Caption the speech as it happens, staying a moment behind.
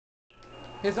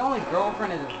His only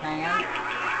girlfriend is his hand.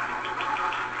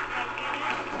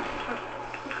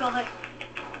 God.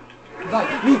 Like,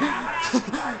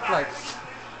 like,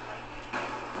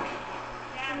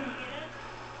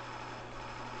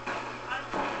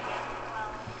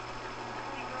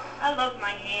 I love my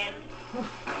hand.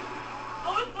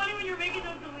 Oh, it's funny when you're making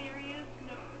those delirious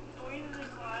noises in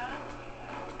class.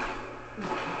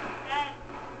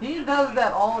 he does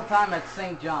that all the time at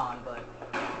St. John, but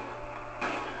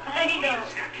I know.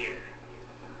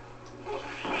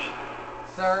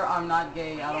 sir, I'm not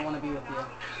gay. I don't want to be with you.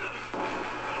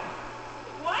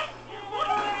 What?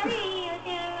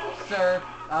 Sir,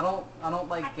 I don't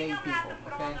like gay people.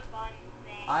 Okay.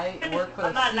 I work for the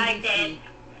I'm not like CDC.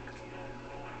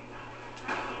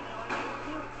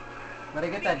 But I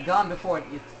get that gun before it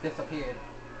disappeared.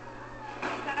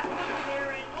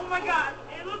 Oh my god,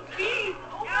 it looks beast!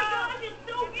 Oh my gosh, it's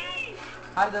so beast!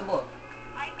 How did it look?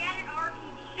 I got an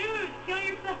RPG. Dude, kill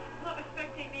yourself. Look,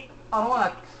 spectate me. I don't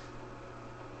want to.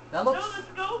 That No, looks. the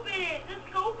scope in it. The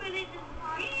scope in it is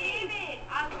beast. Damn it.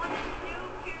 I want to do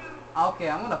you. Okay,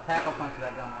 I'm gonna pack a punch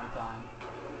that gun one time.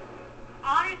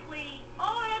 Honestly.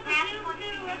 Oh, that's a zoom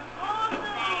too. That's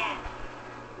awesome.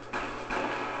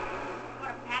 What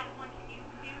a pack punch zoom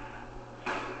too.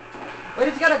 Wait,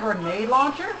 it's got a grenade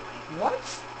launcher? What?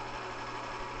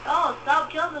 Oh, stop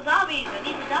killing the zombies. I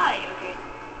need to die. Okay.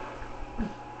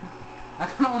 I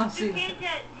kind of want to see.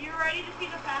 Ninja, you ready to see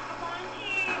the pack punch?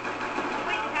 Wait,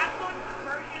 the pack punch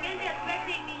version? Ninja,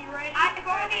 spectate me. You ready? I've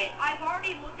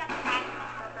already looked at the pack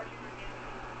punch version.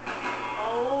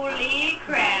 Holy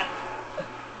crap.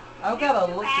 I've gotta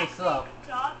look this up.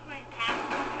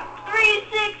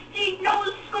 360, no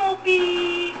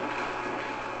scopy.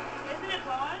 Isn't it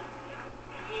fun?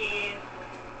 Yeah.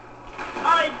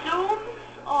 Zooms?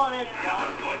 Oh, that's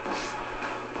gone.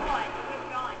 What? It's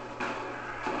gone.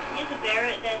 It's a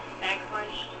Barrett that's back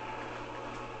punched.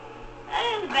 That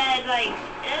is a bad,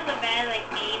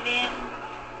 aim in,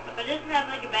 but it doesn't have,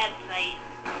 like, a bad sight.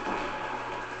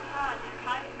 Ah, dude,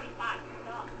 525.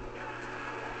 Stop.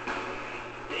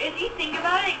 If you think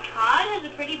about it, COD has a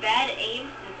pretty bad aim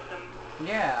system.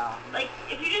 Yeah. Like,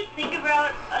 if you just think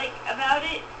about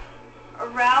it,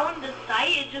 around the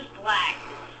sight, it's just black.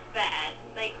 It's bad.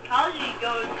 Like, Call of Duty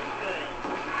Ghost is good.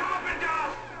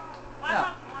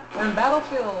 Yeah. Or in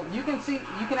Battlefield, you can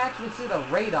actually see the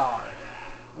radar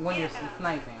when you're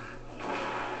sniping.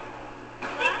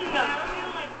 Speaking of,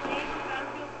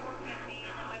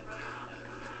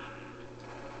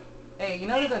 Hey, you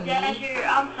know there's a new... Dasher,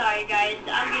 I'm sorry guys,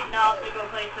 I'm getting off to go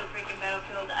play some freaking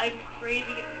Battlefield. I'm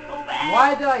craving it so bad.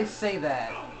 Why did I say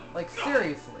that? Like,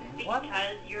 seriously. What?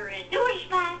 Because you're a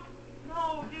douchebag.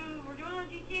 No, dude, we're doing on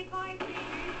GTA 5. Are you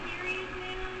serious,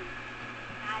 man?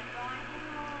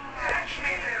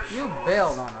 You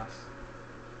bailed on us.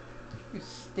 You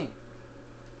stink.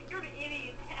 You're an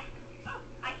idiot.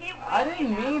 I can't wait. I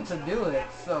didn't mean to do it,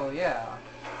 so yeah.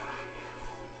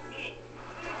 Dude,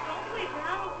 don't play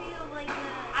Battlefield like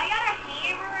that. I got a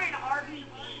hammer and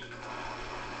RPG.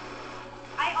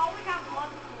 I always have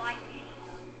gloves like these.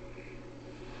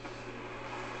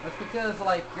 That's because,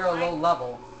 like, you're a low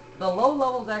level. The low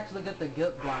levels actually get the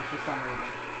guilt blunt for some reason.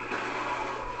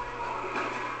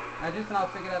 I just now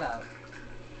figured that out.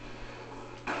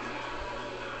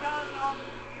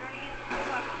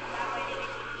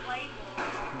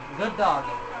 Good dog.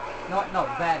 No,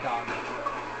 bad dog.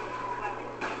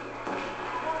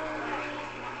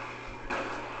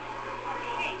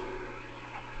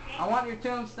 I want your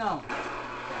tombstone.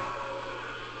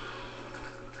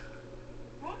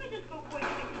 Why don't we just go quick? It's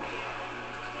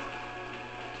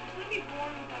gonna be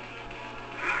boring without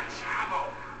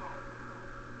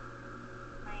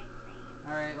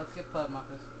Alright, let's get Pud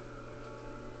Muffins.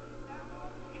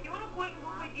 If you wanna quit and go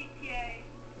play GTA.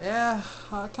 Yeah,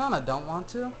 I kinda don't want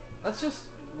to. Let's just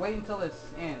wait until this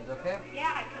ends, okay?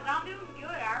 Yeah, because I'm doing good.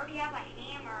 I already have a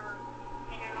hammer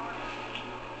and an RPG.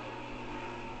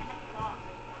 That's long.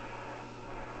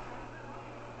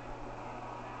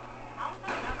 I don't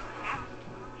have enough for half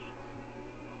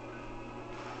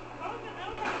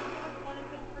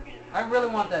the I really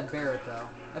want that Barrett though.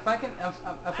 If I can,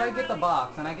 if I get the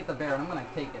box and I get the Barrett, I'm gonna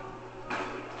take it.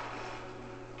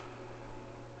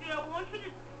 You know, once we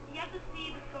just, you have to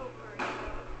see the scope first.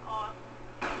 Awesome.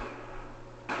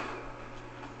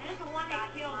 And it's the one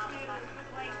that killed too.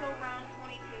 Like, go round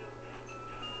 22.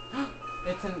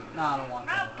 It's in. No, I don't want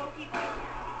Round that. Pokeball.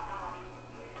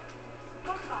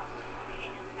 Pokeball.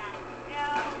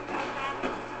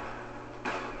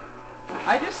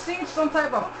 I just seen some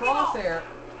type of crosshair.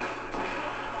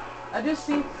 I just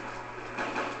seen.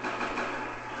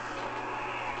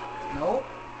 Nope.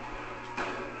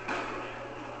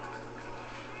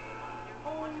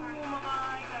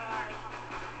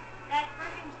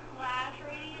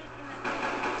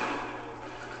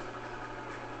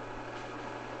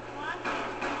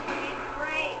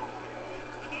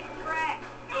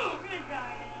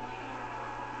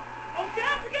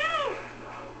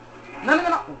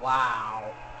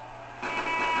 wow.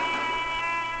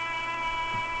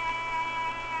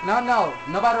 No,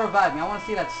 nobody revive me. I want to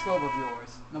see that scope of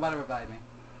yours. Nobody revive me.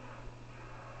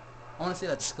 I want to see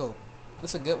that scope.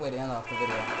 This is a good way to end off the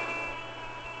video.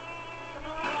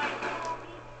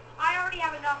 I already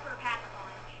have enough for a pack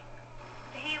punch.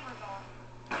 The hammer's off.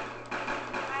 I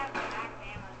have the max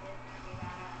ammo. This is gonna be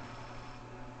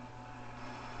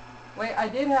bad. Wait, I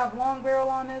did have long barrel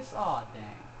on this? Aw,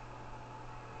 dang.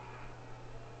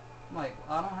 Like,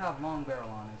 I don't have long barrel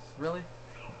on this. Really?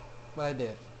 But I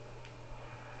did.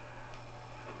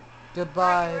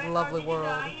 Goodbye, lovely world.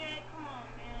 Come on, man.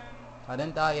 I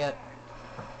didn't die yet.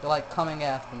 They're like coming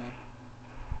after me.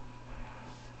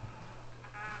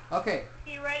 Okay.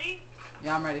 You ready?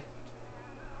 Yeah, I'm ready.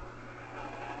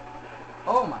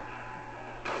 Oh my.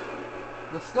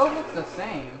 The scope looks the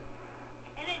same.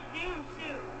 And it zooms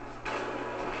too.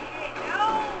 Shit,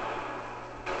 no!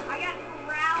 I got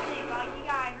surrounded by you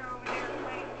guys are over there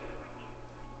playing.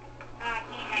 I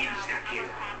can't get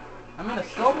out. I mean, the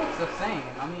scope looks the same.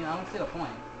 I mean, I don't see the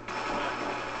point.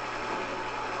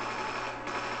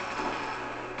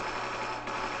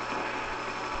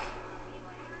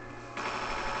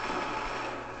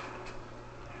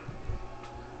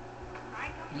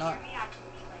 Not.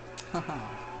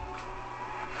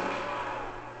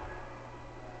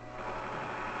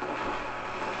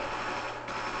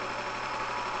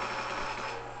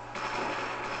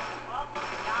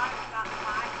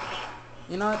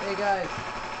 You know what, hey guys?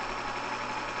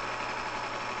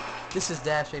 This is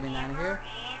Dash89 here.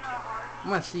 I'm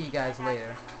gonna see you guys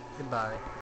later. Goodbye.